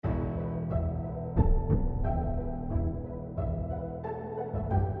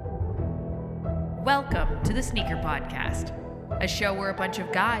Welcome to the Sneaker Podcast, a show where a bunch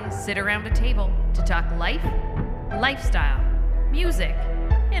of guys sit around a table to talk life, lifestyle, music,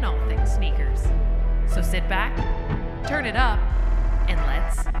 and all things sneakers. So sit back, turn it up, and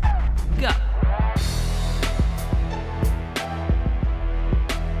let's go.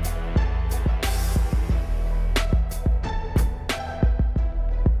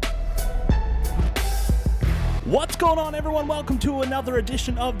 What's going on, everyone? Welcome to another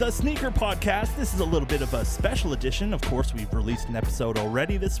edition of the Sneaker Podcast. This is a little bit of a special edition. Of course, we've released an episode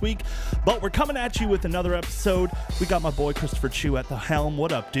already this week, but we're coming at you with another episode. We got my boy Christopher Chu at the helm.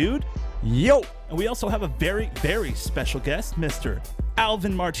 What up, dude? Yo! And we also have a very, very special guest, Mr.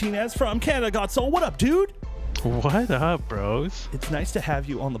 Alvin Martinez from Canada Got Soul. What up, dude? What up, bros? It's nice to have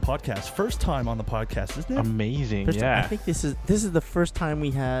you on the podcast. First time on the podcast, isn't it? Amazing, First yeah. I think this is the first time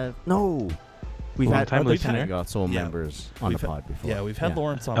we have we've Long had time other listener. Canada Got Soul Yeah. members on the pod before. Yeah, we've had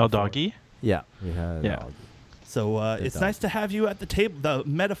Lawrence on El before. Doggy? Yeah, we had. Yeah. So it's dog. nice to have you at the table, the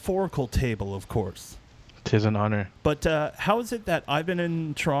metaphorical table, of course. 'Tis an honor. But how is it that I've been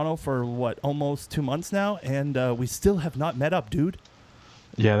in Toronto for, almost 2 months now, and we still have not met up, dude?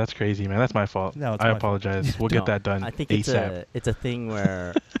 Yeah, that's crazy, man. That's my fault. No, it's I my apologize. We'll No, get that done I think ASAP. it's a thing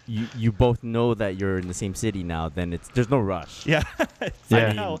where you both know that you're in the same city now. Then there's no rush. Yeah. Yeah.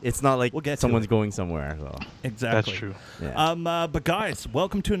 Somehow. It's not like We'll get to someone's it. going somewhere. So. Exactly. That's true. Yeah. But guys,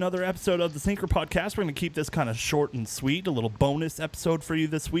 welcome to another episode of the Sneaker Podcast. We're going to keep this kind of short and sweet, a little bonus episode for you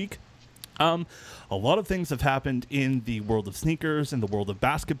this week. A lot of things have happened in the world of sneakers, in the world of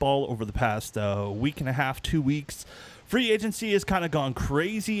basketball over the past week and a half, 2 weeks. Free agency has kind of gone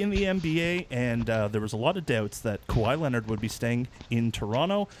crazy in the NBA, and there was a lot of doubts that Kawhi Leonard would be staying in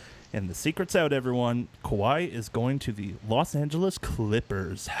Toronto. And the secret's out, everyone. Kawhi is going to the Los Angeles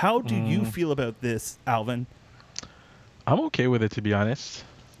Clippers. How do you feel about this, Alvin? I'm okay with it, to be honest.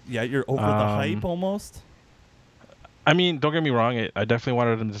 Yeah, you're over the hype almost? I mean, don't get me wrong. I definitely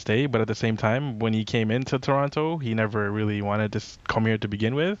wanted him to stay, but at the same time, when he came into Toronto, he never really wanted to come here to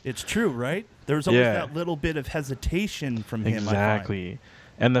begin with. It's true, right? There's always Yeah. that little bit of hesitation from him. Exactly.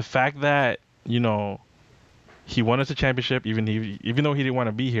 And the fact that, he won us a championship, even though he didn't want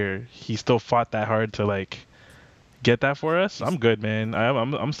to be here, he still fought that hard to get that for us. I'm good, man.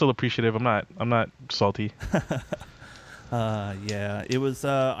 I'm still appreciative. I'm not salty. Yeah, it was.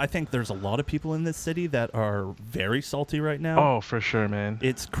 I think there's a lot of people in this city that are very salty right now. Oh, for sure, man.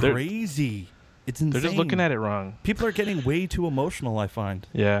 It's crazy. It's insane. They're just looking at it wrong. People are getting way too emotional, I find.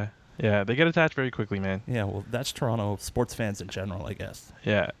 Yeah. They get attached very quickly, man. Yeah, well, that's Toronto sports fans in general, I guess.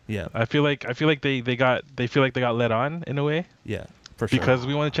 Yeah. Yeah, I feel like they feel like they got led on in a way yeah, for sure. because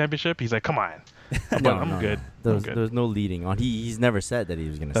we won a championship. He's like, come on. But I'm good. I'm good. There's no leading on. He's never said that he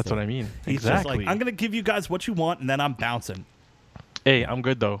was gonna. That's stay. what I mean. He's exactly. just like, I'm gonna give you guys what you want, and then I'm bouncing. Hey, I'm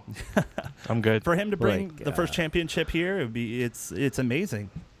good though. I'm good. For him to bring Like, the first championship here, it's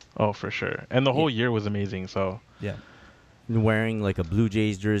amazing. Oh, for sure. And the whole year was amazing. So Yeah. Wearing like a Blue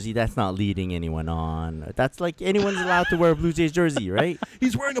Jays jersey, that's not leading anyone on. That's like anyone's allowed to wear a Blue Jays jersey, right?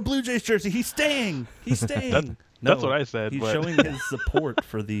 He's wearing a Blue Jays jersey. He's staying. He's staying. that's what I said. He's but showing his support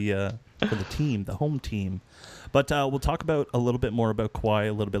for the team, the home team. But we'll talk about a little bit more about Kawhi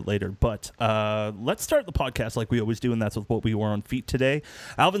a little bit later. But let's start the podcast like we always do, and that's with what we wore on feet today.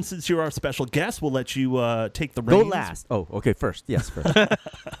 Alvin, since you're our special guest, we'll let you take the Go reins. last. Oh, okay. First, yes, first.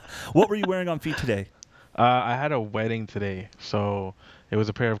 What were you wearing on feet today? I had a wedding today, so it was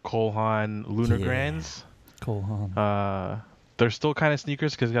a pair of Cole Haan Lunar Yeah. Grands. Cole Haan. They're still kind of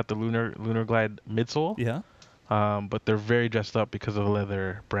sneakers because they got the Lunar Glide midsole. Yeah. But they're very dressed up because of the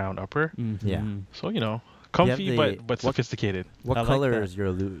leather brown upper. Mm-hmm. Yeah. So comfy the- but sophisticated. What I like color that. is your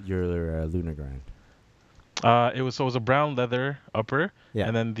lunar grind? It was a brown leather upper, Yeah.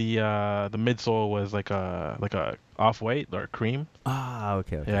 and then the midsole was like a off-white or cream. Ah,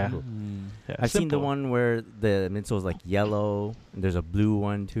 okay. Yeah. Cool. Yeah, I've seen the simple. one where the midsole is like yellow. And there's a blue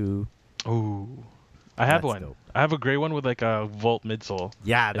one too. Ooh, I have That's one. dope. I have a gray one with like a Volt midsole.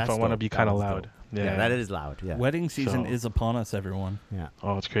 Yeah, If that's I want to dope. be That kind of one's loud. dope. Yeah. Yeah, that is loud. Yeah. Wedding season So- is upon us, everyone. Yeah.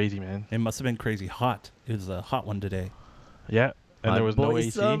 Oh, it's crazy, man. It must have been crazy hot. It was a hot one today. Yeah, and there was no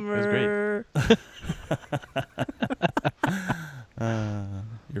AC. Summer. It was great.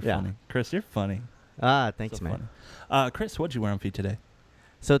 You're Yeah. funny. Chris, you're funny. Thanks, So man. funny. Chris, what'd you wear on feet today?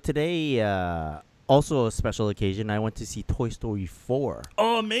 So today, also a special occasion. I went to see Toy Story 4.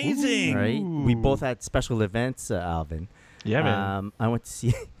 Oh, amazing. Right? We Ooh. both had special events, Alvin. Yeah, man. I went to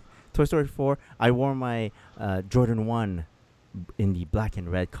see Toy Story 4. I wore my Jordan 1 in the black and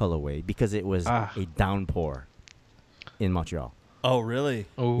red colorway because it was a downpour in Montreal. Oh, really?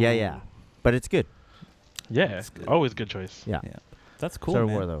 Oh. Yeah. But it's good. Yeah. That's good. Always good choice. Yeah. Yeah. That's cool, So I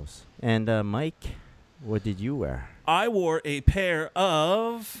man. wore those. And Mike, what did you wear? I wore a pair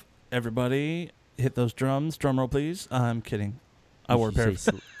of, everybody hit those drums. Drum roll, please. I'm kidding. I wore a pair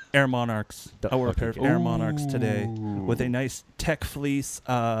of Air Monarchs. I wore a pair of Air Monarchs today with a nice tech fleece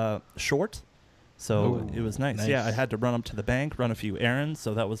short. So it was nice. Yeah, I had to run up to the bank, run a few errands.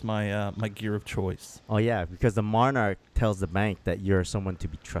 So that was my my gear of choice. Oh, yeah, because the Monarch tells the bank that you're someone to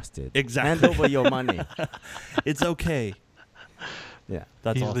be trusted. Exactly. Hand over your money. It's okay. Yeah.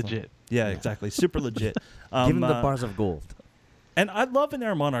 That's He's awesome. legit. Yeah, exactly. Super legit. Give him the bars of gold. And I love an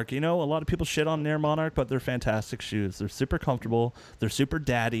Air Monarch. You know, a lot of people shit on an Air Monarch, but they're fantastic shoes. They're super comfortable. They're super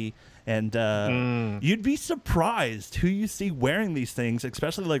daddy. And you'd be surprised who you see wearing these things,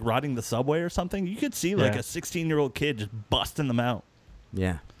 especially like riding the subway or something. You could see like a 16-year-old kid just busting them out.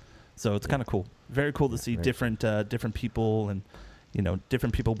 Yeah. So it's kind of cool. Very cool to see different different people and, you know,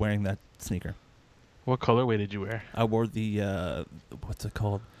 different people wearing that sneaker. What colorway did you wear? I wore the, what's it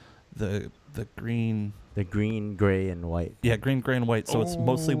called? The green. The green, gray, and white. Yeah, green, gray, and white. So it's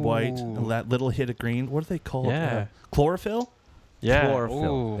mostly white. And that little hit of green. What are they called? Yeah. Chlorophyll? Yeah. Chlorophyll.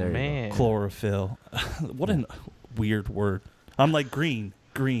 Oh, There you go. man. Chlorophyll. What a weird word. I'm like green.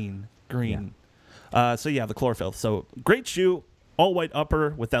 So yeah, the chlorophyll. So great shoe, all white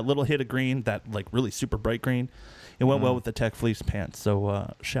upper with that little hit of green, that like really super bright green. It went well with the tech fleece pants.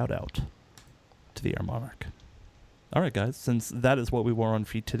 So shout out to the Air Monarch. All right, guys. Since that is what we wore on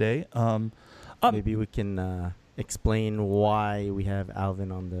feet today, maybe we can explain why we have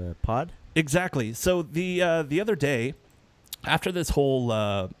Alvin on the pod. Exactly. So the other day, after this whole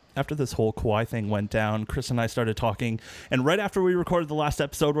Kawhi thing went down, Chris and I started talking, and right after we recorded the last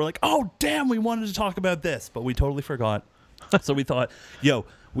episode, we're like, "Oh, damn, we wanted to talk about this, but we totally forgot." So we thought, "Yo,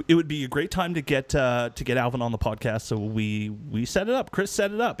 it would be a great time to get Alvin on the podcast." So we set it up. Chris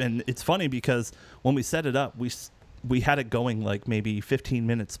set it up, and it's funny because when we set it up, we had it going like maybe 15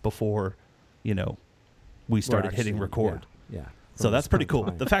 minutes before, you know, we started hitting record. Yeah. So that's pretty cool.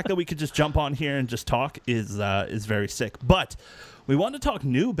 The fact that we could just jump on here and just talk is very sick. But we want to talk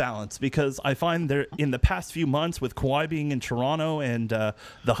New Balance because I find there in the past few months with Kawhi being in Toronto and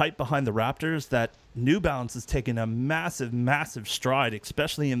the hype behind the Raptors that New Balance has taken a massive, massive stride,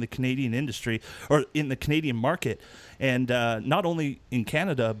 especially in the Canadian industry or in the Canadian market. And not only in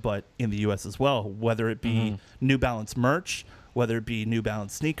Canada, but in the U.S. as well, whether it be New Balance merch, whether it be New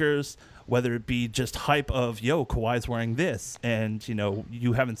Balance sneakers, whether it be just hype of, yo, Kawhi's wearing this, and, you know,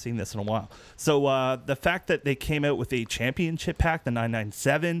 you haven't seen this in a while. So the fact that they came out with a championship pack, the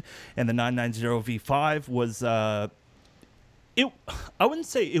 997 and the 990 V5 was, I wouldn't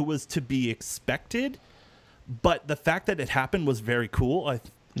say it was to be expected, but the fact that it happened was very cool.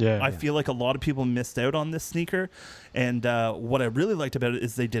 I feel like a lot of people missed out on this sneaker, and what I really liked about it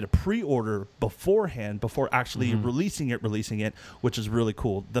is they did a pre-order beforehand, before actually releasing it, which is really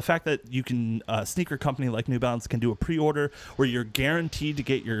cool. The fact that you can, a sneaker company like New Balance can do a pre-order where you're guaranteed to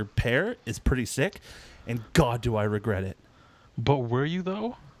get your pair is pretty sick, and God, do I regret it. But were you,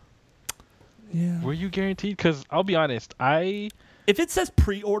 though? Yeah. Were you guaranteed? Because I'll be honest, if it says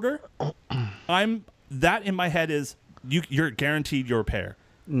pre-order, that in my head is you're guaranteed your pair.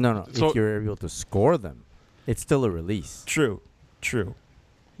 No. So, if you're able to score them, it's still a release. True.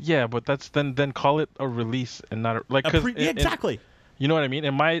 Yeah, but that's then call it a release and not exactly. You know what I mean?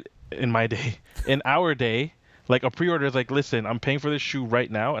 In our day, like a pre-order is like, listen, I'm paying for this shoe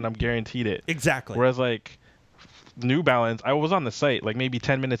right now and I'm guaranteed it. Exactly. Whereas like New Balance, I was on the site like maybe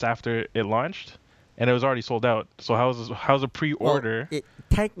 10 minutes after it launched, and it was already sold out. So how's a pre-order? Well,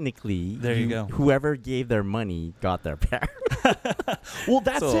 technically, there you go. Whoever gave their money got their pair. Well,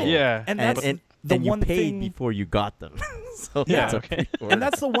 that's it. Yeah, and that's the and one you paid thing before you got them. So yeah, that's okay. And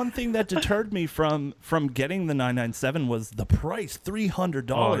that's the one thing that deterred me from getting the 997 was the price,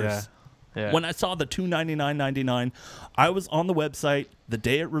 $300. Oh, yeah. When I saw the $299.99, I was on the website the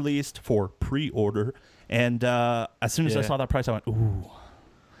day it released for pre-order, and as soon as I saw that price, I went, ooh.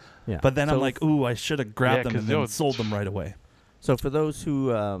 Yeah. But then I'm like, ooh, I should have grabbed them and then those- sold them right away. So for those who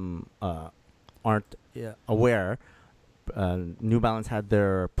aren't aware, New Balance had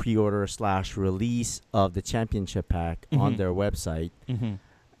their pre-order / release of the championship pack on their website,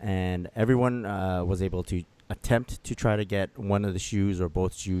 and everyone was able to attempt to try to get one of the shoes or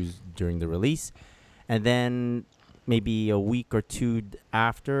both shoes during the release, and then maybe a week or two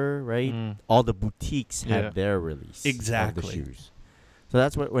after, right? All the boutiques had their release of the shoes. So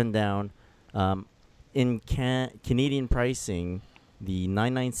that's what went down. In Canadian pricing, the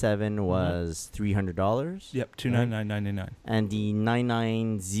 997 was $300. Yep, $299.99. And the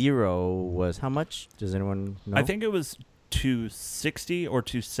 990 was how much? Does anyone know? I think it was 260 or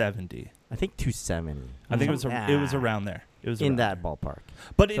 270. I think 270. I think it was around there. It was in around that there. ballpark.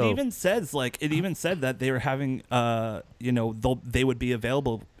 But it even says that they were having they would be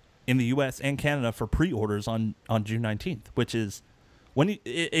available in the US and Canada for pre-orders on June 19th, which is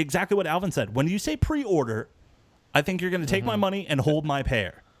exactly what Alvin said. When you say pre-order, I think you're going to take my money and hold my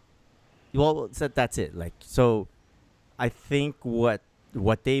pair. Well, so that's it. Like, so I think what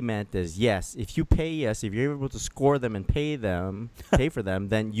they meant is, yes, if you pay us, if you're able to score them and pay for them,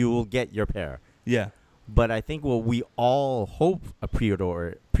 then you will get your pair. Yeah. But I think what we all hope a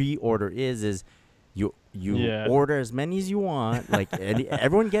pre-order is you order as many as you want. Like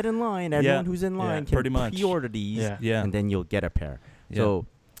everyone get in line. Everyone who's in line can pretty much pre-order these, and then you'll get a pair. Yeah. So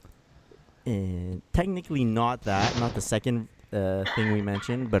technically not the second thing we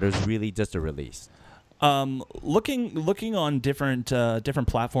mentioned, but it was really just a release. Looking on different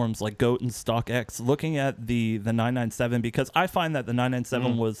platforms like GOAT and StockX, looking at the 997, because I find that the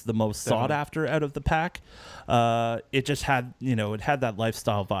 997 was the most sought after out of the pack. It just had it had that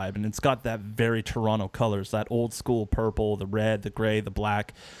lifestyle vibe, and it's got that very Toronto colors, that old school purple, the red, the gray, the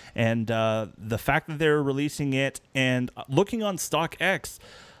black, and the fact that they're releasing it, and looking on StockX,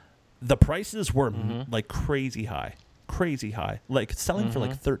 the prices were like crazy high, like selling for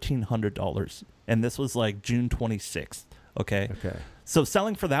like $1,300, and this was like June 26th. Okay. So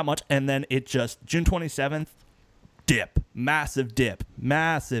selling for that much, and then it just June 27th, massive dip.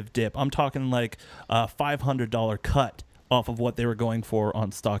 I'm talking like a $500 cut off of what they were going for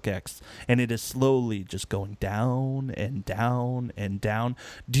on StockX, and it is slowly just going down and down and down.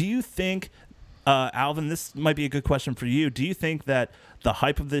 Do you think, Alvin, this might be a good question for you. Do you think that the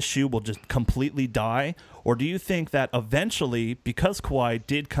hype of this shoe will just completely die? Or do you think that eventually, because Kawhi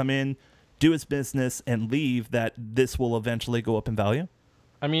did come in, do his business, and leave, that this will eventually go up in value?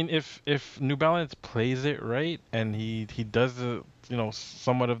 I mean, if New Balance plays it right and he does the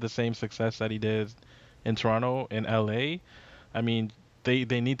somewhat of the same success that he did in Toronto and LA, I mean, they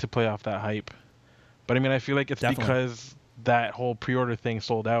need to play off that hype. But I mean, I feel like it's because that whole pre-order thing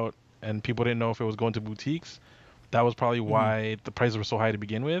sold out and people didn't know if it was going to boutiques. That was probably why the prices were so high to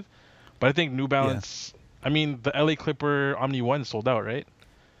begin with. But I think New Balance, I mean, the LA Clipper Omni 1 sold out, right?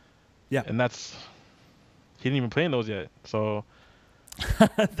 Yeah. And he didn't even play in those yet. So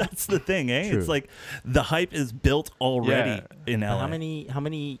that's the thing, eh? True. It's like the hype is built already in LA. How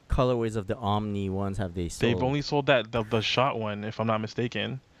many colorways of the Omni ones have they sold? They've only sold the shot one, if I'm not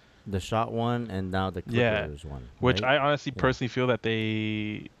mistaken. The shot one, and now the Clippers one. Which right? I honestly personally feel that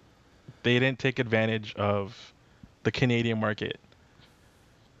they didn't take advantage of the Canadian market.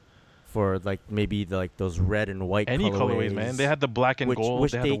 For like maybe those red and white colorways, man. They had the black and gold.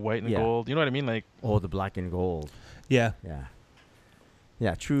 They had the white and gold. You know what I mean? Like, the black and gold. Yeah.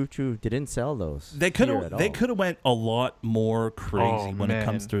 True. They didn't sell those. They could have went a lot more crazy when it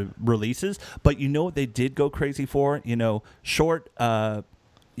comes to releases. But what they did go crazy for? Short.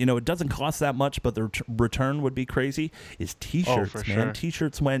 It doesn't cost that much, but the return would be crazy. Is T-shirts, man? Sure.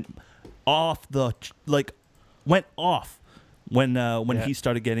 T-shirts went off when he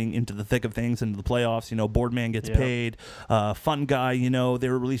started getting into the thick of things, into the playoffs. Boardman gets paid. Fun guy. They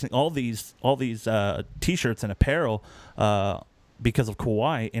were releasing all these T-shirts and apparel because of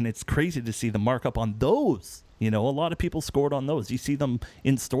Kawhi, and it's crazy to see the markup on those. A lot of people scored on those. You see them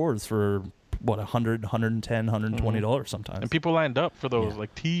in stores for what, $100, $110, $120 sometimes. And people lined up for those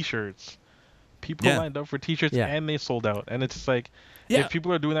like T-shirts. People lined up for T-shirts and they sold out. And it's just like, if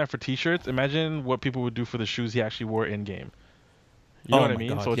people are doing that for T-shirts, imagine what people would do for the shoes he actually wore in game. You know what I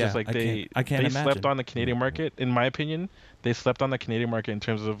mean? God, so it's just like they slept on the Canadian market. In my opinion, they slept on the Canadian market in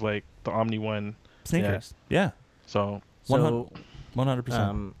terms of like the Omni 1 sneakers. Yeah. So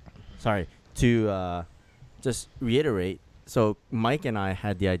 100%. Sorry to just reiterate. So Mike and I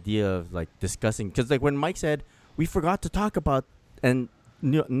had the idea of like discussing, because like when Mike said we forgot to talk about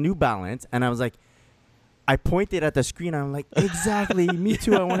New Balance, and I was like, I pointed at the screen. I'm like, exactly, me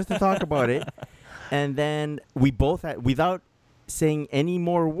too. I wanted to talk about it, and then we both had, without saying any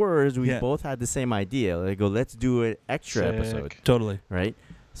more words, we both had the same idea. Like, let's do an extra episode. Totally. Right.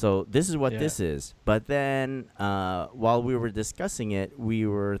 So this is what this is. But then while we were discussing it, we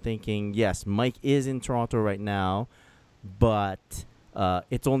were thinking, yes, Mike is in Toronto right now, but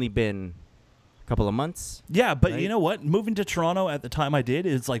it's only been a couple of months. Yeah, but you know what? Moving to Toronto at the time I did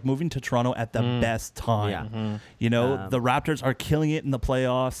is like moving to Toronto at the best time. Yeah. The Raptors are killing it in the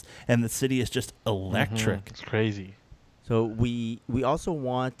playoffs, and the city is just electric. It's crazy. So we also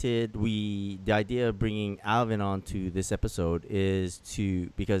wanted, the idea of bringing Alvin onto this episode is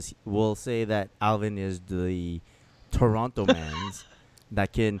because we'll say that Alvin is the Toronto man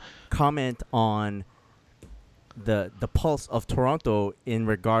that can comment on the pulse of Toronto in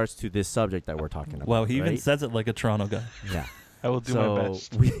regards to this subject that we're talking about. Well, he even right? says it like a Toronto guy. Yeah. I will do my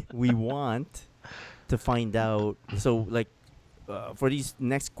best. we want to find out. So like for these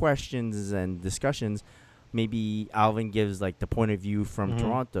next questions and discussions, maybe Alvin gives like the point of view from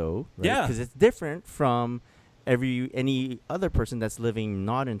Toronto. Right? Yeah. Because it's different from any other person that's living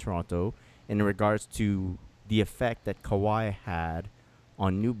not in Toronto in regards to the effect that Kawhi had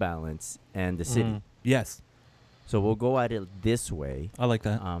on New Balance and the city. Yes. So we'll go at it this way. I like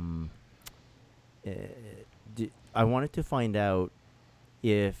that. I wanted to find out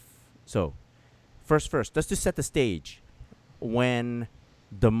if so. First, let's just set the stage. When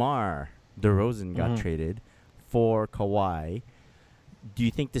DeMar DeRozan got traded for Kawhi, do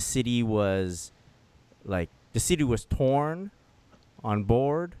you think the city was torn on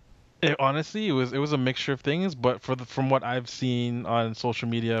board? Honestly, it was a mixture of things, but from what I've seen on social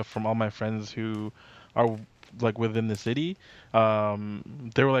media from all my friends who are like within the city,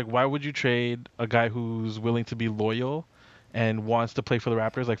 they were like, why would you trade a guy who's willing to be loyal and wants to play for the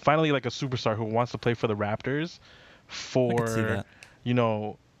Raptors, like finally like a superstar who wants to play for the Raptors, for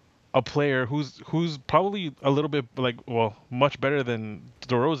a player who's probably a little bit much better than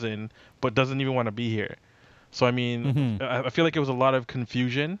DeRozan, but doesn't even want to be here. So I mean, I feel like it was a lot of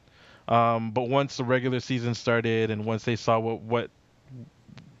confusion. But once the regular season started and once they saw what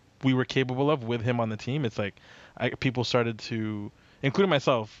we were capable of with him on the team, it's like people started to, including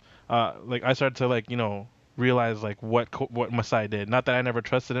myself, I started to realize like what Masai did. Not that I never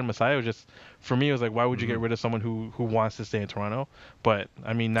trusted in Masai. It was just, for me, it was like, why would you get rid of someone who wants to stay in Toronto? But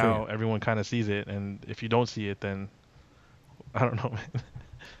I mean, now everyone kind of sees it, and if you don't see it, then I don't know, man.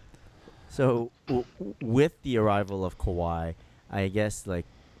 So with the arrival of Kawhi, I guess like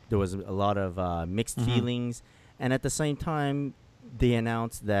there was a lot of mixed feelings, and at the same time, they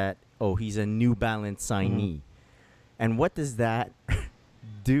announced that he's a New Balance signee, and what does that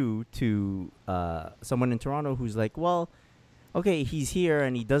do to someone in Toronto who's like, well, okay, he's here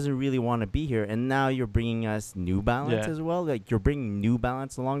and he doesn't really want to be here, and now you're bringing us New Balance as well. Like you're bringing New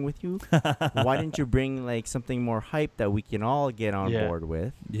Balance along with you. Why didn't you bring like something more hype that we can all get on board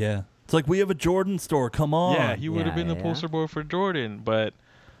with? Yeah, it's like we have a Jordan store. Come on. Yeah, he would have been the poster boy for Jordan, but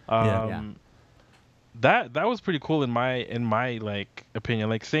that was pretty cool in my like opinion.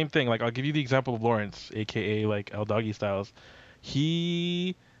 Like same thing. Like I'll give you the example of Lawrence, aka like El Doggy Styles.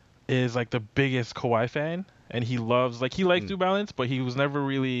 He is like the biggest Kawhi fan, and he likes New Balance, but he was never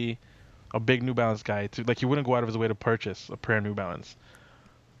really a big New Balance guy. He wouldn't go out of his way to purchase a pair of New Balance.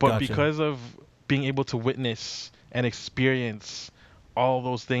 But because of being able to witness and experience all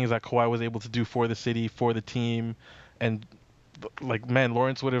those things that Kawhi was able to do for the city, for the team, and like, man,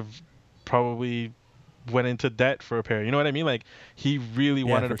 Lawrence would have probably went into debt for a pair. You know what I mean? Like, he really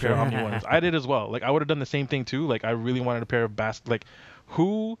wanted a pair of Omni ones. I did as well. Like, I would have done the same thing too. Like, I really wanted a pair of like,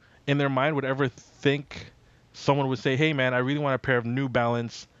 who in their mind would ever think someone would say, hey man, I really want a pair of New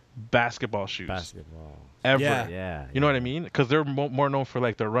Balance basketball shoes. Ever. Yeah. You know what I mean? Because they're more known for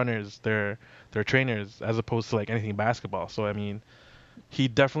like their runners, their trainers, as opposed to like anything basketball. So I mean, he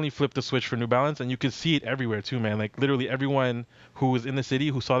definitely flipped the switch for New Balance, and you could see it everywhere too, man. Like literally everyone who was in the city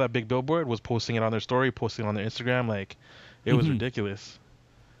who saw that big billboard was posting it on their story, posting it on their Instagram. Like, it was ridiculous.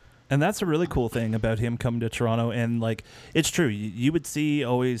 And that's a really cool thing about him coming to Toronto. And like, it's true. You would see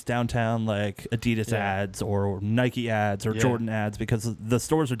always downtown like Adidas ads or Nike ads or Jordan ads, because the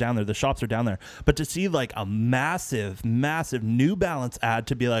stores are down there, the shops are down there. But to see like a massive New Balance ad,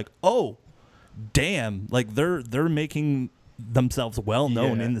 to be like, oh, damn, like they're making themselves well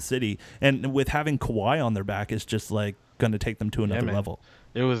known in the city, and with having Kawhi on their back is just like going to take them to another level.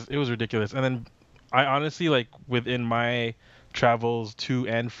 It was ridiculous. And then I honestly, like, within my travels to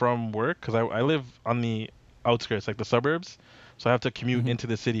and from work, because I live on the outskirts, like the suburbs, so I have to commute into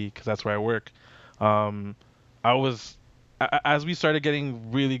the city because that's where I work. As we started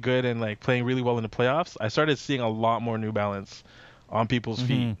getting really good and like playing really well in the playoffs, I started seeing a lot more New Balance on people's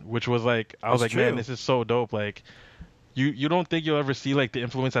feet, which was like, I was like, man, this is so dope. Like, you don't think you'll ever see like the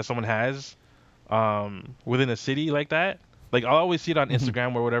influence that someone has within a city like that. Like, I'll always see it on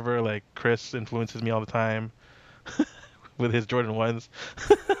Instagram or whatever. Like, Chris influences me all the time with his Jordan 1s.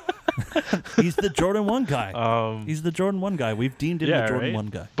 He's the Jordan 1 guy. He's the Jordan 1 guy. We've deemed him the Jordan 1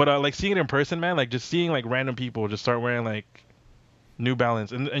 guy. But like seeing it in person, man, like just seeing like random people just start wearing like New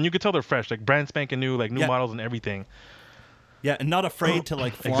Balance, and you could tell they're fresh, like brand spanking new, like new models and everything. Yeah, and not afraid to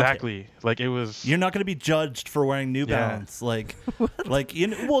like flaunt Exactly. Like it was. You're not going to be judged for wearing New Balance, like you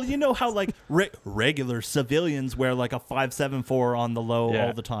know how like regular civilians wear like a 574 on the low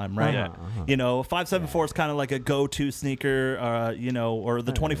all the time, right? Yeah. You know, 574 is kind of like a go-to sneaker, you know, or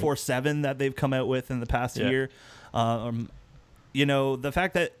the 24/7 that they've come out with in the past year. You know, the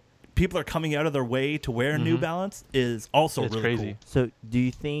fact that people are coming out of their way to wear New Balance is also really crazy. cool. So do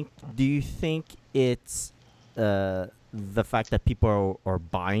you think it's the fact that people are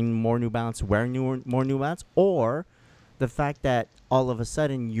buying more New Balance, wearing more New Balance, or the fact that all of a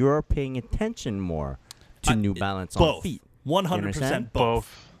sudden you're paying attention more to New Balance on feet? 100%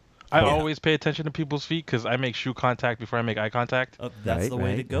 Both. I always pay attention to people's feet because I make shoe contact before I make eye contact. That's the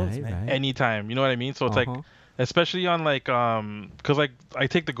way it goes, man. Anytime, you know what I mean? So it's like, especially on like, because like I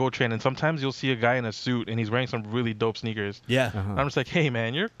take the Go train and sometimes you'll see a guy in a suit and he's wearing some really dope sneakers. Yeah. I'm just like, hey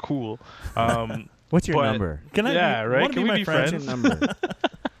man, you're cool. What's your number? Can I right? Can we be friends? What's your number?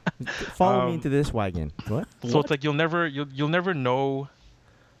 Follow me into this wagon. What? So it's like you'll never know,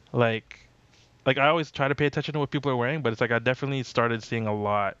 like I always try to pay attention to what people are wearing, but it's like I definitely started seeing a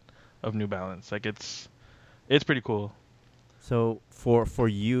lot of New Balance. Like it's pretty cool. So for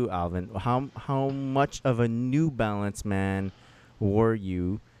you, Alvin, how much of a New Balance man were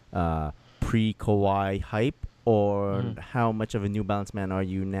you pre Kawhi hype, or how much of a New Balance man are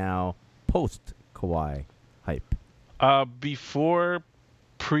you now post Kawhi hype? Before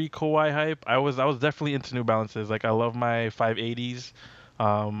pre Kawhi hype, I was definitely into New Balances. Like I love my 580s.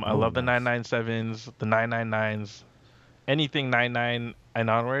 I love the 997s, the 999s. Anything 99 and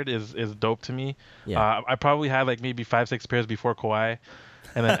onward is dope to me. Yeah. I probably had like maybe 5-6 pairs before Kawhi,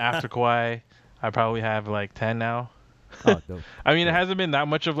 and then after Kawhi, I probably have like 10 now. Oh, dope. I mean, it hasn't been that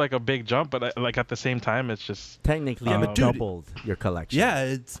much of like a big jump, but like at the same time, it's just technically doubled your collection. Yeah,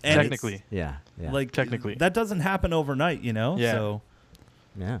 it's technically. Yeah. Like technically, that doesn't happen overnight, you know. Yeah. So.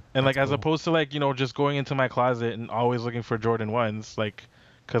 Yeah. And like as opposed to like, you know, just going into my closet and always looking for Jordan 1s, like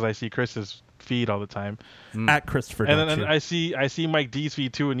because I see Chris's feed all the time. At Christopher. And then I see Mike D's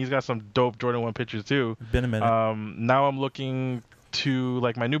feed too, and he's got some dope Jordan 1 pictures too. Been a minute. Now I'm looking to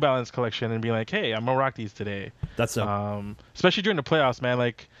like my New Balance collection and be like, hey, I'm gonna rock these today. That's especially during the playoffs, man.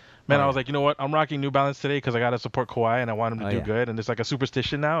 Like, I was like, you know what? I'm rocking New Balance today because I gotta support Kawhi and I want him to do good. And it's like a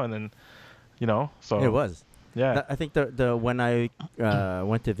superstition now. And then, you know, so it was. Yeah. I think the when I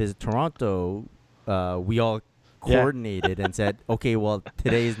went to visit Toronto, we all coordinated and said, okay, well,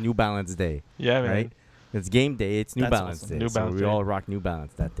 today is New Balance Day. Yeah, man. Right? It's game day. It's New Balance awesome. Day. New Balance we Day. all rock New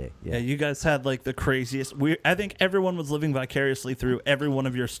Balance that day. Yeah, you guys had like the craziest. I think everyone was living vicariously through every one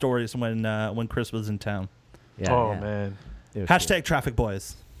of your stories when Chris was in town. Yeah, man. Hashtag Traffic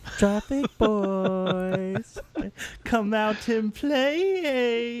Boys. Traffic Boys. Come out and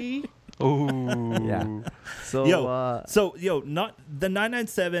play. Ooh. Yeah. So not the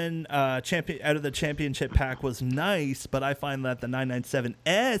 997 champion out of the championship pack was nice, but I find that the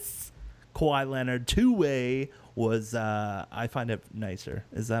 997S Kawhi Leonard two-way was I find it nicer.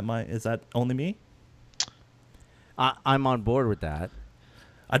 Is that only me? I'm on board with that.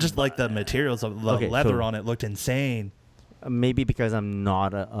 I just like the materials of the leather on it looked insane. Maybe because I'm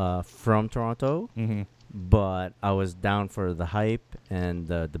not from Toronto. Mm-hmm. But I was down for the hype and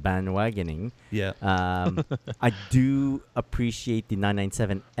the bandwagoning. Yeah. I do appreciate the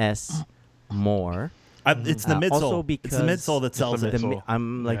 997S more. It's the midsole. Also because it's the midsole that sells it.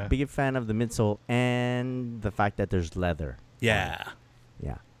 I'm like big fan of the midsole and the fact that there's leather. Yeah.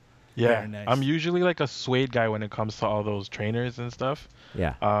 Yeah. Yeah. Very nice. I'm usually like a suede guy when it comes to all those trainers and stuff.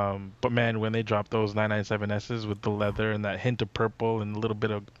 Yeah. But man, when they drop those 997Ss with the leather and that hint of purple and a little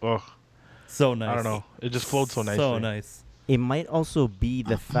bit of so nice. I don't know. It just flowed so nicely. So nice. It might also be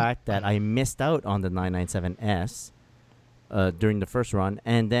the fact that I missed out on the 997S during the first run,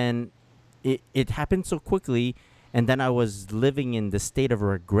 and then it happened so quickly, and then I was living in the state of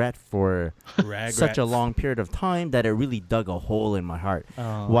regret for such a long period of time that it really dug a hole in my heart.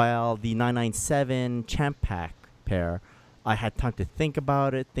 Oh. While the 997 Champ Pack pair, I had time to think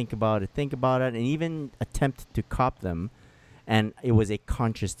about it, and even attempt to cop them. And it was a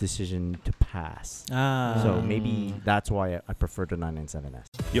conscious decision to pass. So maybe that's why I prefer the 997S.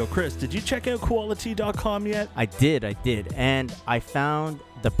 Yo, Chris, did you check out Quality.com yet? I did. And I found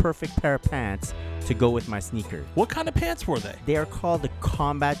the perfect pair of pants to go with my sneakers. What kind of pants were they? They are called the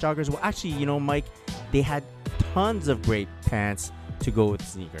combat joggers. Well, actually, you know, Mike, they had tons of great pants to go with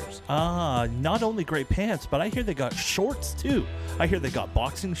sneakers. Not only great pants, but I hear they got shorts too. I hear they got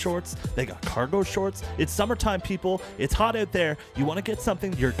boxing shorts, they got cargo shorts. It's summertime, people. It's hot out there. You want to get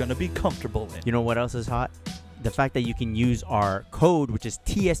something you're going to be comfortable in. You know what else is hot? the fact that you can use our code, which is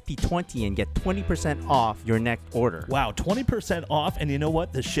TSP20, and get 20% off your next order. Wow, 20% off, and you know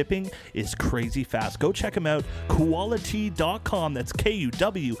what? The shipping is crazy fast. Go check them out, Quality.com. That's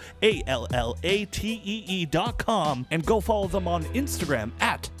KUWALLATEE.com, and go follow them on Instagram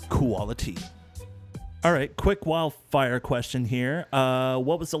at Quality. All right, quick wildfire question here.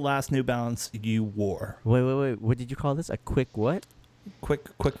 What was the last New Balance you wore? Wait. What did you call this? A quick what? Quick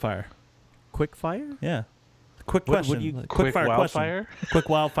fire. Quick fire? Yeah. Quick What question. do you- quick fire wildfire? question. Quick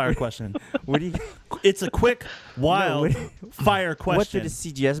wildfire question. What do you? It's a quick wild fire question. What did the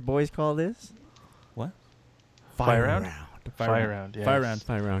CGS boys call this? What? Fire round? Fire round. Yes. Fire round.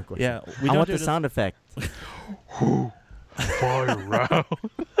 Fire round question. Yeah. We I don't want do the this- sound effect. Fire round.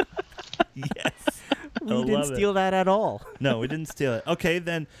 Yes. We I didn't love it. steal that at all. No, we didn't steal it. Okay,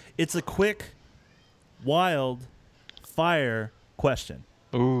 then it's a quick wild fire question.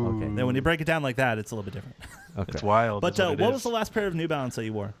 Ooh. Okay. Then when you break it down like that, it's a little bit different. Okay. It's wild. But is what it what is. was the last pair of New Balance that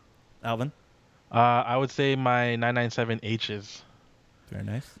you wore, Alvin? I would say my 997H's. Very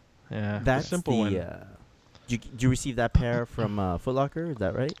nice. Yeah. That's a simple one. Did you receive that pair from Foot Locker? Is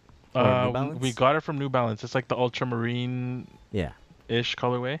that right? Or New Balance? We got it from New Balance. It's like the ultramarine-ish Yeah.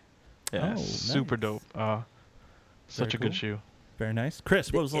 colorway. Yeah, Oh, super nice. dope. Such a cool. good shoe. Very nice.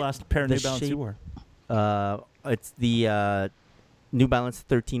 Chris, what was the last pair of the New Balance you shape- wore? It's the New Balance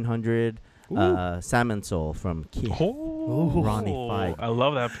 1300 salmon sole from Kith. Oh, Ronnie Feig. I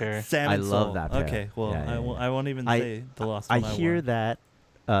love that pair. Salmon I love sole. that pair. Okay, well, Yeah, yeah, I won't even I- say the last I one I hear wore. that.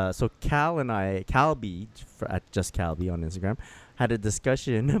 So Calby at just Calby on Instagram had a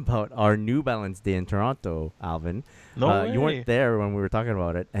discussion about our New Balance day in Toronto. Alvin, No way. you weren't there when we were talking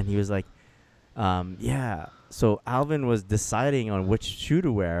about it, and he was like, "Yeah." So Alvin was deciding on which shoe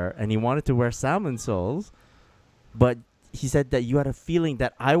to wear, and he wanted to wear salmon soles, but he said that you had a feeling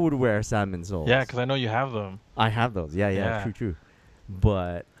that I would wear salmon soles. Yeah, because I know you have them. I have those. Yeah. True.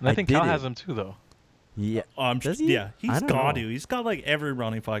 But And I think Cal has them. them too, though. Yeah. Does he? Yeah, I he's don't got know. to. He's got like every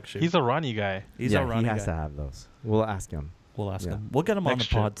Ronnie Fike shoe. He's a Ronnie guy. He's yeah, a Ronnie he has guy. to have those. We'll ask him. We'll ask Yeah. him. We'll get him on the Next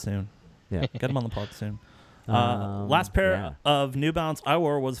trip. pod soon. Yeah. Get him on the pod soon. Last pair yeah. of New Balance I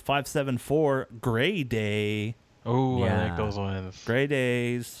wore was 574 Gray Day. Oh, I Yeah. like those ones. Gray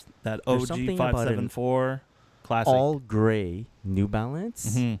Days. That There's OG something about an 574. Classic. All gray New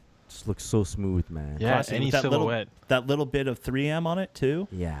Balance Mhm. just looks so smooth, man. Yeah, Classic any with that little- silhouette. That little bit of 3M on it too.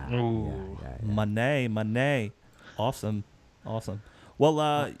 Yeah. Ooh. Yeah. Monet. Awesome.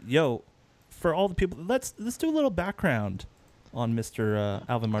 Well, yo, for all the people, let's do a little background on Mr.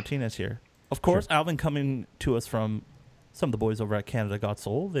 Alvin Martinez here. Of course, Alvin coming to us from some of the boys over at Canada Got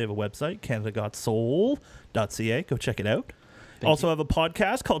Soul. They have a website, canadagotsoul.ca. Go check it out. Also have a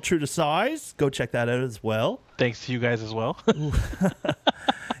podcast called True to Size. Go check that out as well. Thanks to you guys as well.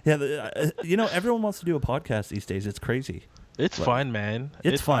 Yeah, everyone wants to do a podcast these days. It's crazy. It's fun, man.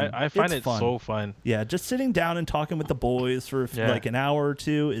 It's fun. I find It's it fun. so fun. Yeah, just sitting down and talking with the boys for Yeah. like an hour or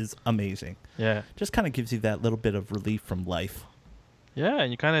two is amazing. Yeah. Just kind of gives you that little bit of relief from life. Yeah,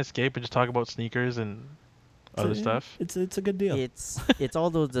 and you kind of escape and just talk about sneakers and other So, stuff. It's a good deal. It's all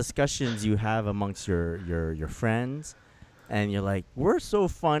those discussions you have amongst your friends, and you're like, we're so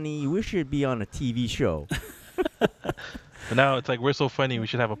funny. We should be on a TV show. But now it's like, we're so funny, we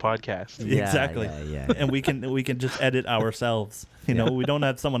should have a podcast. Yeah, Exactly. Yeah. And we can just edit ourselves. We don't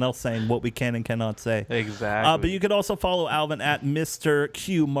have someone else saying what we can and cannot say. Exactly. But you could also follow Alvin at Mr.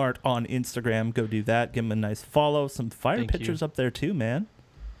 Q Mart on Instagram. Go do that. Give him a nice follow. Some fire Thank pictures you. up there too, man.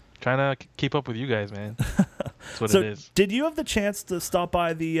 Trying to keep up with you guys, man. That's what So, it is. did you have the chance to stop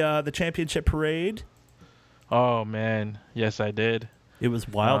by the championship parade? Oh, man. Yes, I did. It was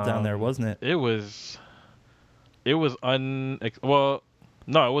wild down there, wasn't it? It was well,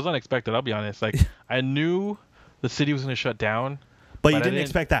 no, it was unexpected, I'll be honest. Like, I knew the city was going to shut down. But you I didn't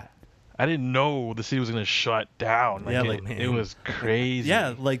expect that. I didn't know the city was going to shut down. Like, Yeah, it was crazy.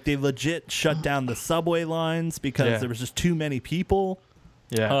 Yeah, like they legit shut down the subway lines because Yeah. there was just too many people.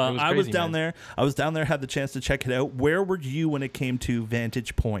 Yeah, it was I was crazy, down man. there. I was down there, had the chance to check it out. Where were you when it came to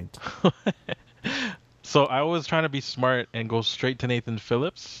Vantage Point? So I was trying to be smart and go straight to Nathan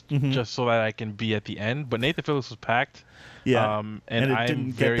Phillips Mhm. just so that I can be at the end. But Nathan Phillips was packed. Yeah, And it I'm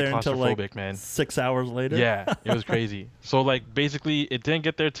didn't very get there until claustrophobic, like man. 6 hours later. Yeah, it was crazy. So like basically, it didn't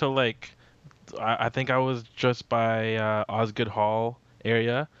get there till like I think I was just by Osgood Hall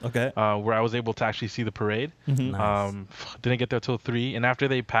area Okay. where I was able to actually see the parade. Mhm. Nice. Didn't get there till 3, and after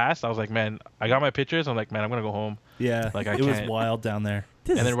they passed, I was like, man, I got my pictures. I'm like, man, I'm gonna go home. Yeah, Like, I it was can't- wild down there.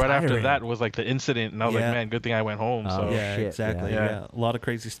 This And then is right after tiring. that was like the incident, and I was Yeah. like, man, good thing I went home. Oh, So Yeah, shit, exactly. yeah. Yeah. A lot of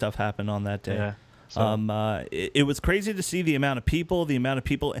crazy stuff happened on that day. yeah. So. It was crazy to see the amount of people,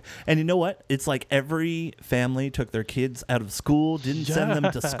 and you know what? It's like every family took their kids out of school, didn't send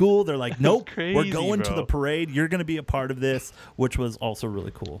them to school. They're like, nope, crazy, we're going to bro. the parade. You're going to be a part of this, which was also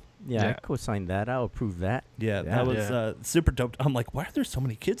really cool. Yeah, I Yeah. co-signed that. I'll approve that. Yeah, that was super dope. I'm like, why are there so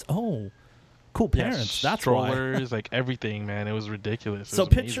many kids? Oh, cool parents. That's why. strollers, like everything, man. It was ridiculous. It So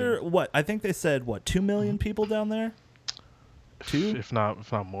was picture amazing. what? I think they said 2 million people down there? 2? if not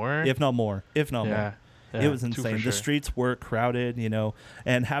more. If not more. Yeah. It was 2 for insane. sure. The streets were crowded,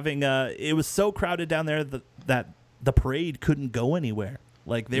 and having it was so crowded down there that the parade couldn't go anywhere.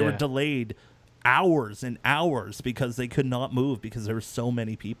 Like they were Yeah. delayed hours and hours because they could not move because there were so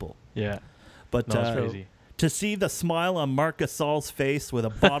many people. Yeah. But No, it's crazy. to see the smile on Marc Gasol's face with a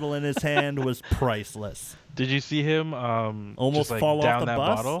bottle in his hand was priceless. Did you see him Almost just, like, fall down off the that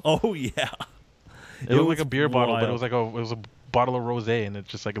bus. bottle? Oh yeah, It looked like was a beer bottle, but it wild. was a bottle of rosé, and it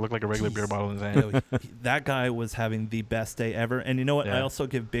just like it looked like a regular beer bottle in his hand. That guy was having the best day ever. And you know what? I Yeah. also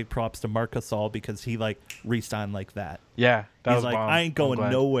give big props to Marc Gasol because he re-signed like that. Yeah, that He's was like, bomb. I ain't I'm going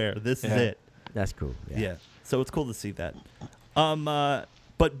glad. nowhere. This is Yeah. it. That's cool. Yeah. So it's cool to see that.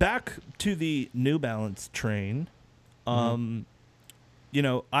 But back to the New Balance train. I've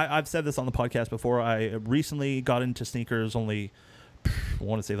said this on the podcast before. I recently got into sneakers only, I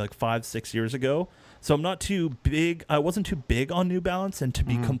want to say like 5-6 years ago. So I'm not too big. I wasn't too big on New Balance. And to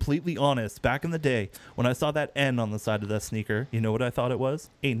be completely honest, back in the day, when I saw that N on the side of that sneaker, you know what I thought it was?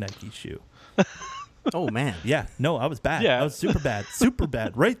 A Nike shoe. Oh man. Yeah, no, I was bad. Yeah. I was super bad. Super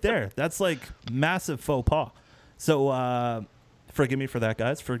bad. Right there. That's like massive faux pas. So forgive me for that,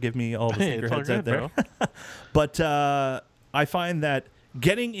 guys. Forgive me all the Hey, it's all sneakerheads out good, there. bro. But I find that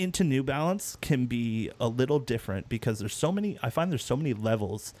getting into New Balance can be a little different because there's so many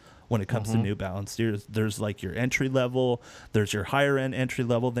levels when it comes to New Balance. There's like your entry level, there's your higher end entry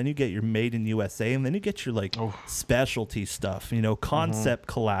level, then you get your made in USA, and then you get your like specialty stuff, concept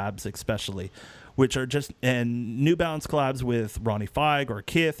collabs especially, which are just, and New Balance collabs with Ronnie Feig or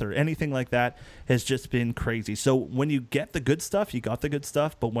Kith or anything like that has just been crazy. So when you get the good stuff, you got the good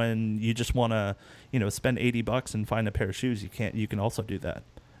stuff, but when you just want to, spend $80 and find a pair of shoes, you can also do that.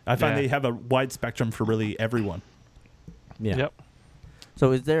 I find Yeah. they have a wide spectrum for really everyone. Yeah. Yep.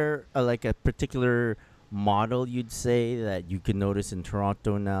 So is there a particular model you'd say that you can notice in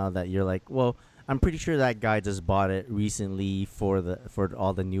Toronto now that you're like, well, I'm pretty sure that guy just bought it recently for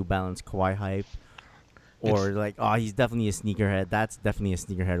all the New Balance Kawhi hype, or like, oh, he's definitely a sneakerhead. That's definitely a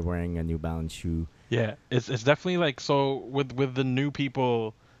sneakerhead wearing a New Balance shoe. Yeah, it's definitely like, so with the new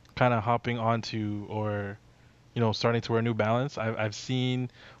people kind of hopping onto, or starting to wear New Balance. I've seen,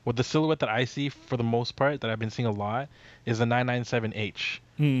 with the silhouette that I see for the most part that I've been seeing a lot is the 997H.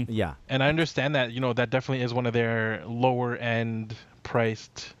 Yeah. And I understand that that definitely is one of their lower end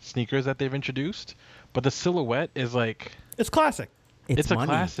priced sneakers that they've introduced, but the silhouette is like, It's classic. it's a money.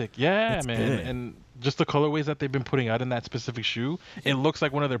 classic. Yeah, It's man. good. And just the colorways that they've been putting out in that specific shoe, it looks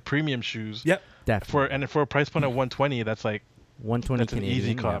like one of their premium shoes. Yep. Definitely. For a price point of 120, that's like, 120 that's an Canadian.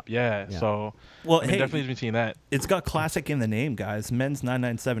 easy cop. Yeah. Yeah. So Well, I mean, hey, definitely been seeing that. it's got classic in the name, guys. Men's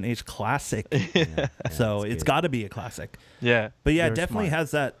 997H classic. Yeah, So that's it's good. got to be a classic. Yeah. But yeah, it You're definitely smart.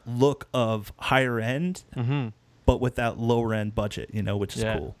 has that look of higher end, Mm-hmm. but with that lower end budget, which is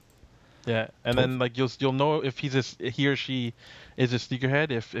Yeah. cool. Yeah, and then like you'll know if he or she is a sneakerhead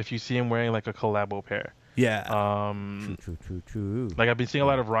if you see him wearing like a collabo pair. Yeah. True. Like I've been seeing a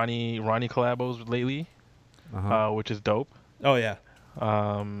lot of Ronnie collabos lately, which is dope. Oh yeah.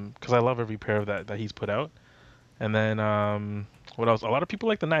 Because I love every pair of that he's put out. And then what else? A lot of people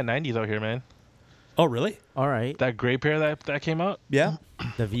like the 990s out here, man. Oh really? All right. That gray pair that came out. Yeah.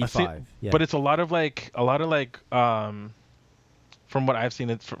 The I see- V5. Yeah. But it's a lot of like from what I've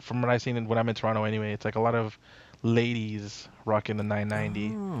seen, from what I've seen when I'm in Toronto anyway, it's like a lot of ladies rocking the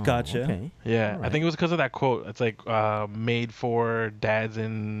 990. Oh, Gotcha. Okay. Yeah, I Alright. think it was because of that quote. It's like made for dads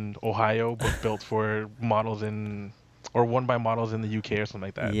in Ohio, but built for models or worn by models in the UK or something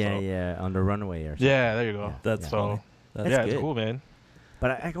like that. Yeah, so, yeah, on the runway or something. yeah. There you go. Yeah. That's So funny. That's yeah, good. it's cool, man.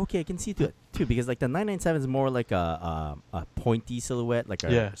 But I can see to it too, because like the 997 is more like a pointy silhouette, like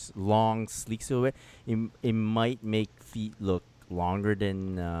a Yeah. long, sleek silhouette. It might make feet look longer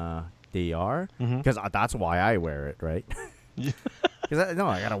than they are, Mhm. because that's why I wear it, right? Yeah. Because I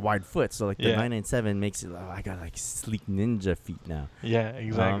got a wide foot, so like the Yeah. 997 makes it. I got like sleek ninja feet now. Yeah,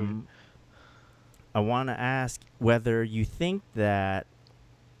 exactly. I want to ask whether you think that.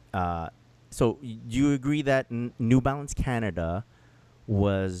 So do you agree that New Balance Canada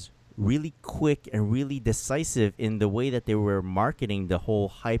was really quick and really decisive in the way that they were marketing the whole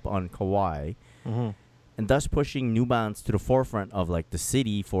hype on Kawhi? Mhm. and thus pushing New Balance to the forefront of like the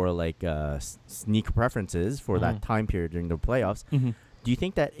city for like sneaker preferences for that time period during the playoffs. Mm-hmm. Do you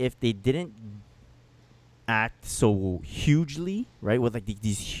think that if they didn't act so hugely, right, with like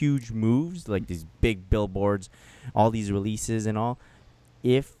these huge moves, like these big billboards, all these releases and all,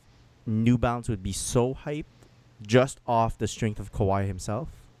 if New Balance would be so hyped just off the strength of Kawhi himself?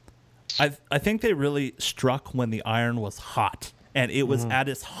 I think they really struck when the iron was hot, and it was at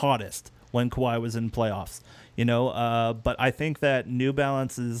its hottest when Kawhi was in playoffs. But I think that New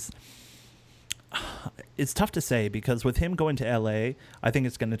Balance is. It's tough to say because with him going to LA, I think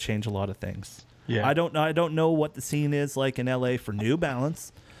it's going to change a lot of things. Yeah. I don't know what the scene is like in LA for New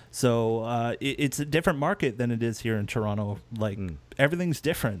Balance. So it's a different market than it is here in Toronto. Like everything's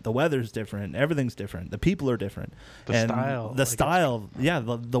different. The weather's different. Everything's different. The people are different. The style. Yeah,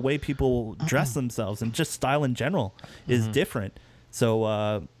 the way people dress themselves and just style in general is different.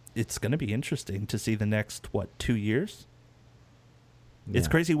 So it's going to be interesting to see the next 2 years. Yeah. It's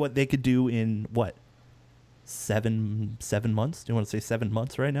crazy what they could do in 7 months. Do you want to say 7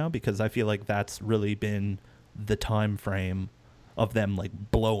 months right now? Because I feel like that's really been the time frame of them like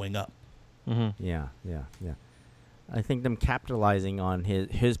blowing up. Yeah. I think them capitalizing on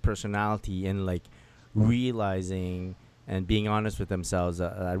his personality and like realizing and being honest with themselves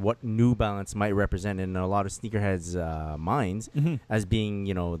what New Balance might represent in a lot of sneakerheads' minds as being,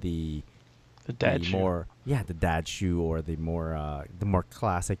 the dad shoe. The dad shoe, or the more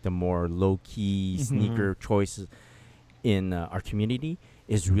classic, the more low key sneaker choices in our community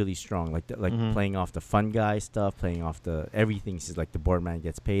is really strong. Like playing off the fun guy stuff, playing off the everything. Is like the board man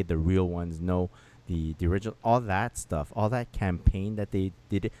gets paid. The real ones know the original. All that stuff. All that campaign that they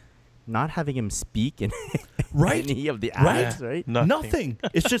did. Not having him speak in any of the ads, right? Nothing.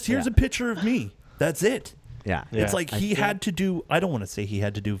 It's just here's a picture of me. That's it. Yeah. It's like he had to do, I don't want to say he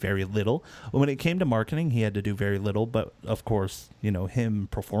had to do very little. When it came to marketing, he had to do very little. But, of course, him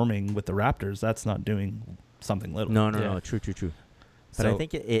performing with the Raptors, that's not doing something little. No. True. But I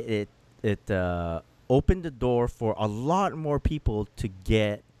think it opened the door for a lot more people to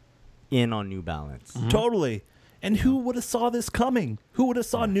get in on New Balance. Totally. And who would have saw this coming? Who would have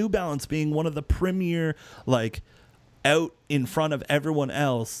saw New Balance being one of the premier, like, out in front of everyone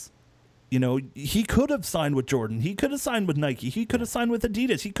else? He could have signed with Jordan. He could have signed with Nike. He could have signed with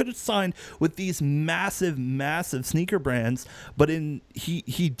Adidas. He could have signed with these massive, massive sneaker brands. But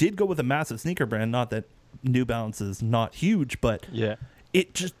he did go with a massive sneaker brand. Not that New Balance is not huge, but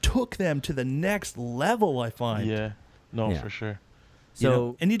it just took them to the next level, I find. Yeah. No, for sure.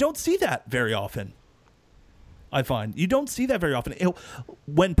 So and you don't see that very often. I find you don't see that very often.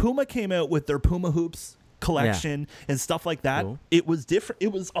 When Puma came out with their Puma Hoops collection and stuff like that, it was different.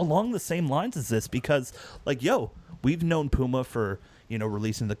 It was along the same lines as this because, like, we've known Puma for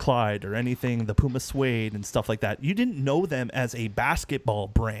releasing the Clyde or anything, the Puma Suede and stuff like that. You didn't know them as a basketball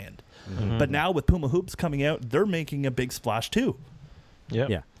brand, but now with Puma Hoops coming out, they're making a big splash too.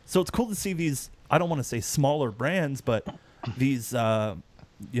 Yeah. So it's cool to see these. I don't want to say smaller brands, but these.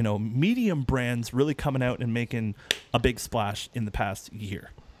 Medium brands really coming out and making a big splash in the past year.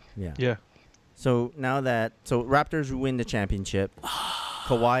 Yeah. So now Raptors win the championship.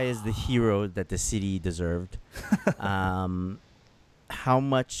 Kawhi is the hero that the city deserved. How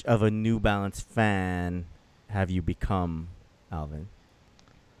much of a New Balance fan have you become, Alvin?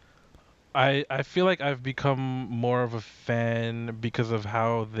 I feel like I've become more of a fan because of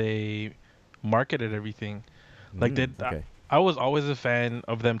how they marketed everything. I was always a fan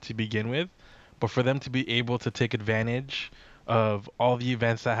of them to begin with, but for them to be able to take advantage of all the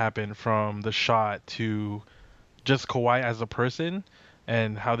events that happen, from the shot to just Kawhi as a person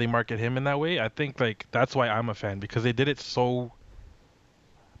and how they market him in that way, I think like that's why I'm a fan, because they did it so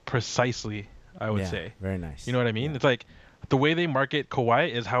precisely, I would say. Very nice. You know what I mean? It's like the way they market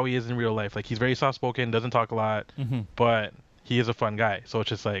Kawhi is how he is in real life. Like he's very soft-spoken, doesn't talk a lot, but he is a fun guy. So it's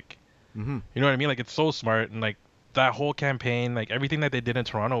just like, you know what I mean? Like it's so smart, and like that whole campaign, like everything that they did in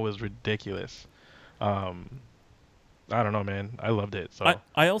Toronto was ridiculous. I don't know, man. I loved it. So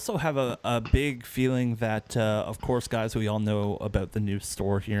I also have a big feeling that, of course, guys, we all know about the new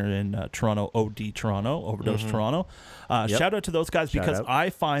store here in Toronto, OD Toronto, Overdose Toronto. Shout out to those guys because I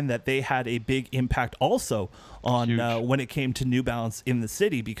find that they had a big impact also on when it came to New Balance in the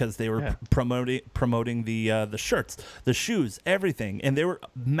city, because they were promoting the shirts, the shoes, everything, and they were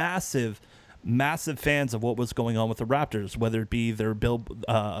massive fans of what was going on with the Raptors, whether it be their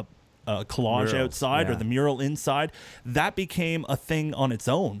collage outside or the mural inside. That became a thing on its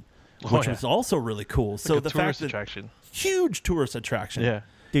own, which was also really cool. It's so like the fact that huge tourist attraction. Yeah.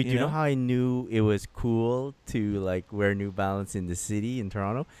 Dude, you know how I knew it was cool to like wear New Balance in the city in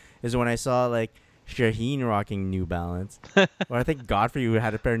Toronto is when I saw like Shaheen rocking New Balance. Or I think Godfrey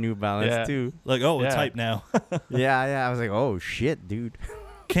had a pair of New Balance too. Like, oh, it's Yeah. hype now. Yeah. I was like, oh shit, dude.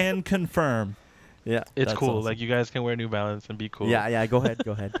 Can confirm. Yeah. It's That's cool. awesome. Like you guys can wear New Balance and be cool. Yeah. Go ahead.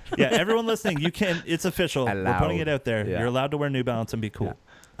 Yeah, everyone listening, you can. It's official. We're putting it out there. Yeah. You're allowed to wear New Balance and be cool.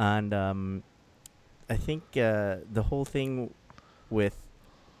 Yeah. And I think the whole thing with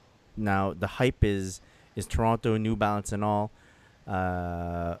now the hype is Toronto, New Balance, and all.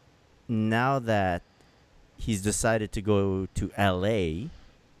 Now that he's decided to go to LA,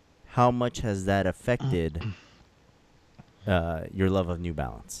 how much has that affected your love of New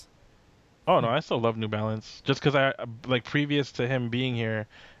Balance? Oh no, I still love New Balance. Just because I like previous to him being here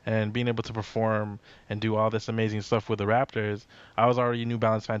and being able to perform and do all this amazing stuff with the Raptors, I was already a New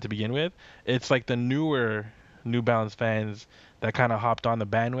Balance fan to begin with. It's like the newer New Balance fans that kind of hopped on the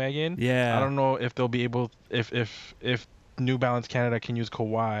bandwagon. Yeah. I don't know if they'll be able if New Balance Canada can use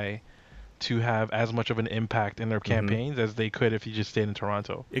Kawhi to have as much of an impact in their campaigns as they could if he just stayed in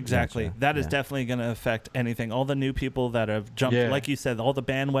Toronto. Exactly. Gotcha. That is Yeah. definitely going to affect anything. All the new people that have jumped, Yeah. like you said, all the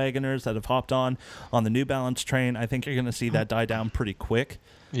bandwagoners that have hopped on the New Balance train, I think you're going to see that die down pretty quick.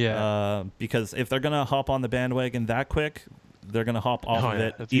 Yeah. Because if they're going to hop on the bandwagon that quick, they're going to hop off of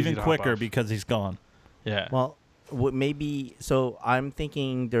it It's easy even to hop quicker off. because he's gone. Yeah. Well, maybe so. I'm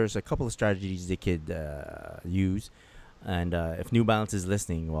thinking there's a couple of strategies they could use, and if New Balance is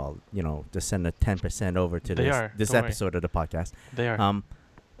listening, well, just send a 10% over to They this are. this Don't worry. episode of the podcast. They are.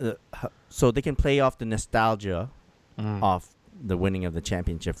 So they can play off the nostalgia Mhm. off the winning of the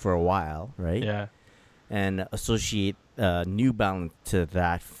championship for a while, right? Yeah. And associate New Balance to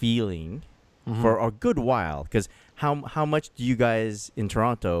that feeling Mhm. for a good while. Because how much do you guys in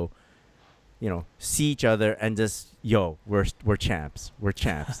Toronto, see each other and just we're champs,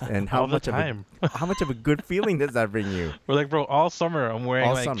 and how all the much time. how much of a good feeling does that bring you? We're like, bro, all summer I'm wearing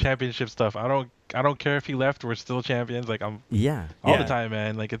All like summer. championship stuff. I don't care if he left. We're still champions. Like I'm Yeah, all Yeah. the time,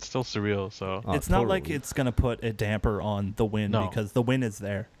 man. Like it's still surreal. So Oh, It's not like totally. it's going to put a damper on the win No. because the win is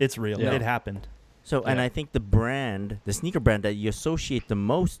there. It's real. Yeah. It happened. So, and Yeah. I think the sneaker brand that you associate the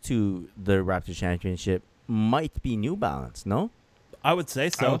most to the Raptors championship might be New Balance. No? I would say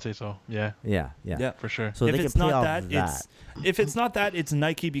so. I would say so. Yeah, Yeah. Yeah. for sure. So if they it's can play not off that, that. it's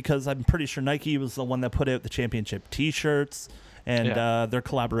Nike because I'm pretty sure Nike was the one that put out the championship T-shirts and Yeah. their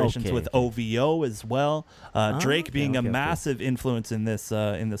collaborations Okay, with okay. OVO as well. Drake being a okay. massive influence in this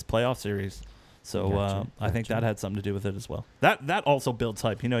playoff series. So Gotcha, I think gotcha. that had something to do with it as well. That also builds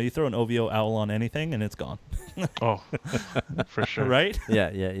hype. You throw an OVO owl on anything and it's gone. Oh, for sure. Right? Yeah.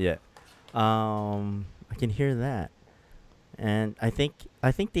 I can hear that. And I think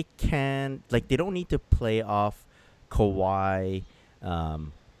they can, like, they don't need to play off Kawhi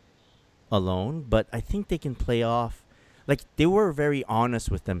alone, but I think they can play off, like, they were very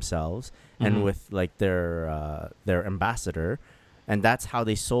honest with themselves and Mhm. with like their ambassador, and that's how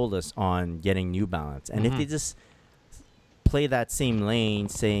they sold us on getting New Balance. And if Mhm. they just play that same lane,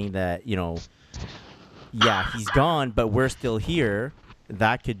 saying that yeah, he's gone, but we're still here,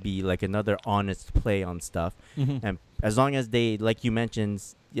 that could be like another honest play on stuff. Mhm. And as long as they, like you mentioned,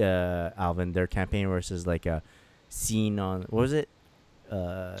 Alvin, their campaign versus like a scene on, what was it?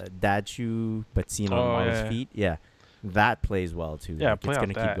 Dad shoe, but seen on Oh, model's yeah. feet. Yeah, that plays well too. Yeah, Like, play it's off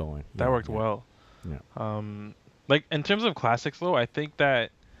gonna that. keep going. That Yeah, worked yeah. well. Yeah. Like in terms of classics though, I think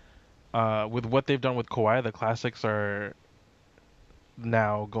that with what they've done with Kawhi, the classics are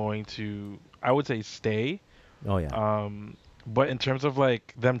now going to, I would say, stay. Oh yeah, But in terms of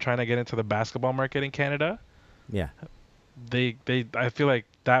like them trying to get into the basketball market in Canada, yeah. I feel like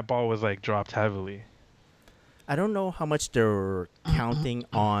that ball was like dropped heavily. I don't know how much they're counting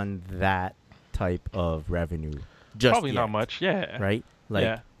on that type of revenue. Just Probably not yet, much. Yeah. right? Like,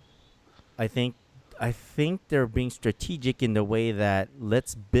 yeah. I think they're being strategic in the way that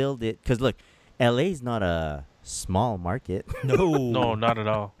let's build it. Because look, LA's not a small market. No. No, not at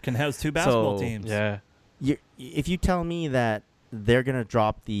all. Can house two basketball So- teams. Yeah. If you tell me that they're gonna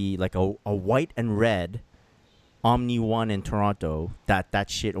drop the like a white and red Omni One in Toronto, that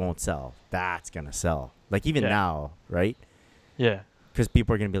shit won't sell. That's gonna sell. Like even Yeah. now, right? Yeah. Because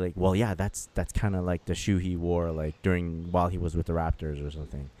people are gonna be like, well, yeah, that's kind of like the shoe he wore like while he was with the Raptors or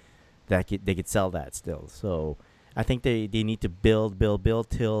something. They could sell that still. So I think they need to build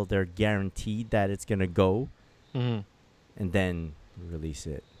till they're guaranteed that it's gonna go, hmm and then release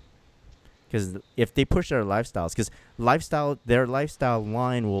it. Because if they push their lifestyles, because their lifestyle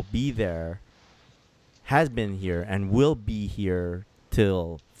line will be there, has been here, and will be here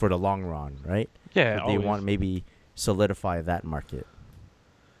for the long run, right? Yeah. But they always. want maybe solidify that market.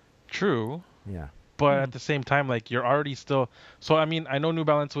 True. Yeah. But at the same time, like you're already still. So I mean, I know New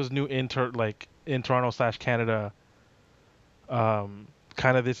Balance was new in Toronto/Canada,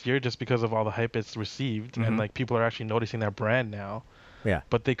 kind of this year, just because of all the hype it's received, and like people are actually noticing their brand now. Yeah.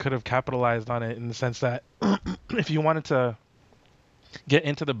 But they could have capitalized on it in the sense that if you wanted to get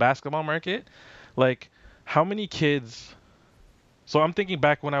into the basketball market, like how many kids? So I'm thinking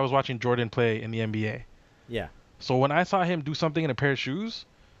back when I was watching Jordan play in the NBA. Yeah. So when I saw him do something in a pair of shoes,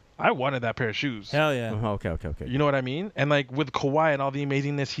 I wanted that pair of shoes. Hell yeah. Okay. You know what I mean? And like with Kawhi and all the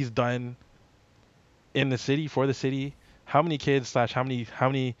amazingness he's done in the city, for the city, how many kids / how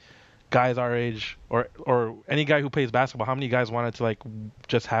many guys our age or any guy who plays basketball, how many guys wanted to like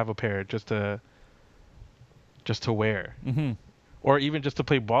just have a pair just to wear, or even just to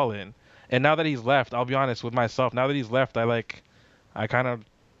play ball in? And now that he's left, I'll be honest with myself. Now that he's left, I'll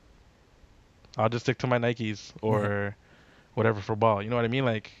just stick to my Nikes or whatever for ball. You know what I mean?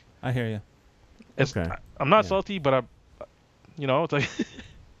 Like, I hear you. I'm not salty, but it's like.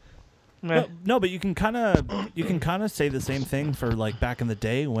 No, but you can kind of say the same thing for like back in the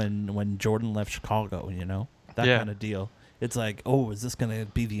day when Jordan left Chicago, that kind of deal. It's like, oh, is this gonna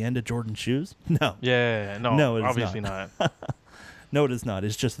be the end of Jordan's shoes? No. Yeah, no, it obviously not. No, it is not.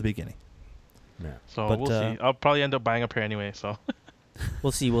 It's just the beginning. Yeah. So we'll see. I'll probably end up buying a pair anyway. So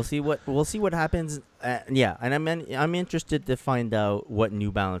we'll see what happens. Yeah, and I'm interested to find out what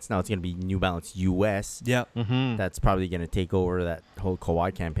New Balance. Now it's gonna be New Balance US. Yeah. That's probably gonna take over that whole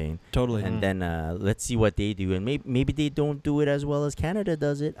Kawhi campaign. Totally. And then let's see what they do, and maybe they don't do it as well as Canada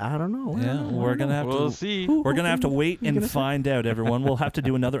does it. I don't know. Yeah, we're gonna have we'll to see. We're gonna have to wait and find out. Everyone, we'll have to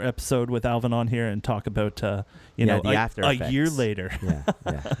do another episode with Alvin on here and talk about the after a effects. year later. Yeah.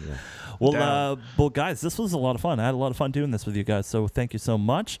 Well, guys, this was a lot of fun. I had a lot of fun doing this with you guys, so thank you so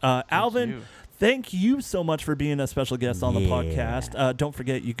much. Alvin, thank you so much for being a special guest on the podcast. Don't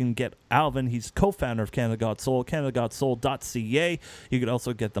forget, you can get Alvin. He's co-founder of Canada Got Soul, CanadaGotSoul.ca. You can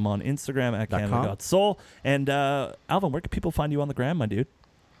also get them on Instagram at Canada Got Soul. And Alvin, where can people find you on the gram, my dude?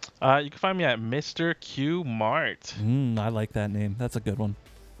 You can find me at Mr. Q Mart. I like that name. That's a good one.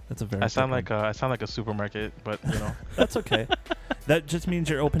 That's a very. I sound like a supermarket, but That's okay. That just means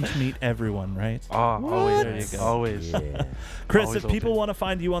you're open to meet everyone, right? Oh, always. There you go. Always. Yeah. Chris, Always if people want to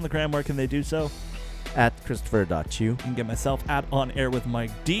find you on the gram, where can they do so? At Christopher.Chu. You can get myself at On Air with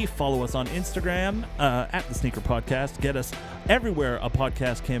Mike D. Follow us on Instagram at The Sneaker Podcast. Get us everywhere a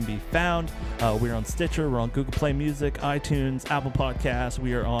podcast can be found. We're on Stitcher. We're on Google Play Music, iTunes, Apple Podcasts.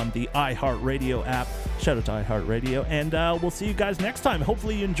 We are on the iHeartRadio app. Shout out to iHeartRadio. And we'll see you guys next time.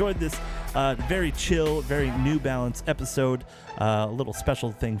 Hopefully you enjoyed this very chill, very New Balance episode. A little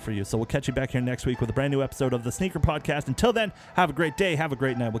special thing for you. So we'll catch you back here next week with a brand new episode of The Sneaker Podcast. Until then, have a great day. Have a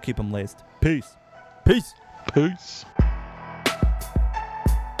great night. We'll keep them laced. Peace. Peace. Peace.